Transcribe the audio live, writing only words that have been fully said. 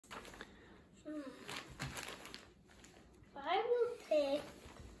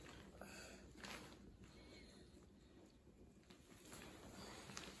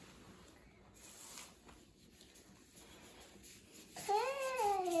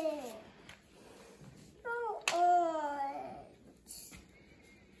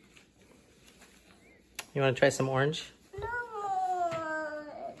You want to try some orange? No.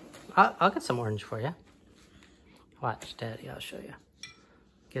 I'll get some orange for you. Watch, Daddy, I'll show you.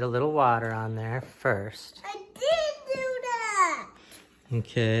 Get a little water on there first. I did do that.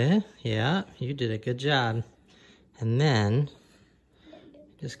 Okay, yeah, you did a good job. And then,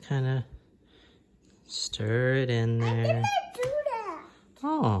 just kind of stir it in there. I didn't do that.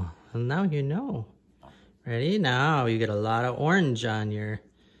 Oh, well now you know. Ready? Now you get a lot of orange on your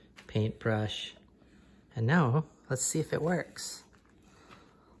paintbrush. And now, let's see if it works.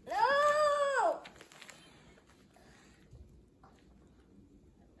 No.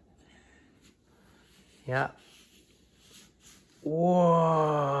 Yeah.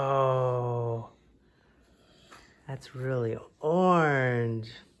 Whoa. That's really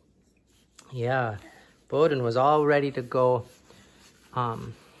orange. Yeah. Boden was all ready to go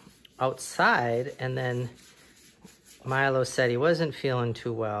outside, and then Milo said he wasn't feeling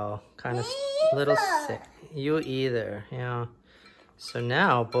too well. Kind of a little sick. You either, yeah. So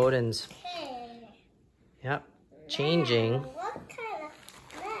now Boden's, yep, changing. What kind of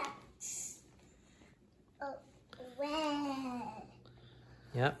nuts? Oh, red.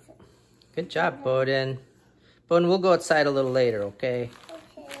 Yep. Good job, Boden. Boden, we'll go outside a little later, okay?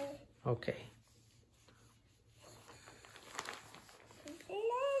 Okay. Okay.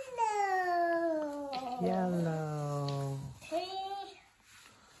 Yellow. Yellow. Okay.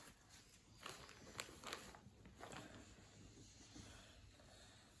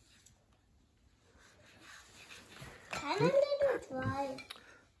 Kind of little dry.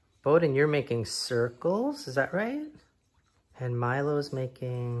 Boden, you're making circles, is that right? And Milo's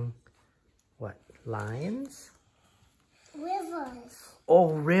making, what, lines? Rivers.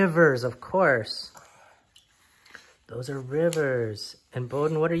 Oh, rivers, of course. Those are rivers. And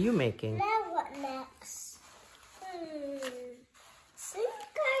Boden, what are you making? Now what next? Seems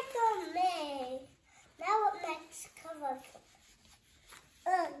like on me. Now what next? Cover.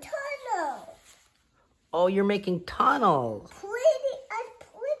 Tunnel. Oh, you're making tunnels. A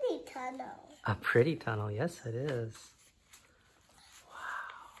pretty tunnel. A pretty tunnel, yes it is.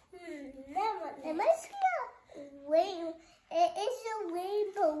 Now what next? It must be a rain. It is a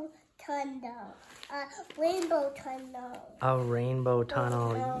rainbow tunnel. Rainbow tunnel. A rainbow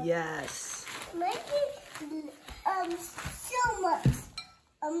tunnel, yes. Maybe so much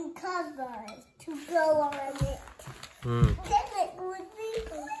cover to go on it. Then it would be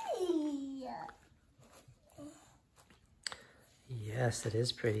pretty. Yes, it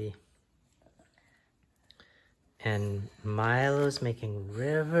is pretty. And Milo's making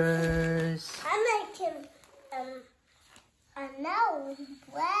rivers. I'm making now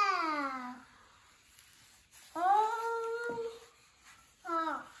wow.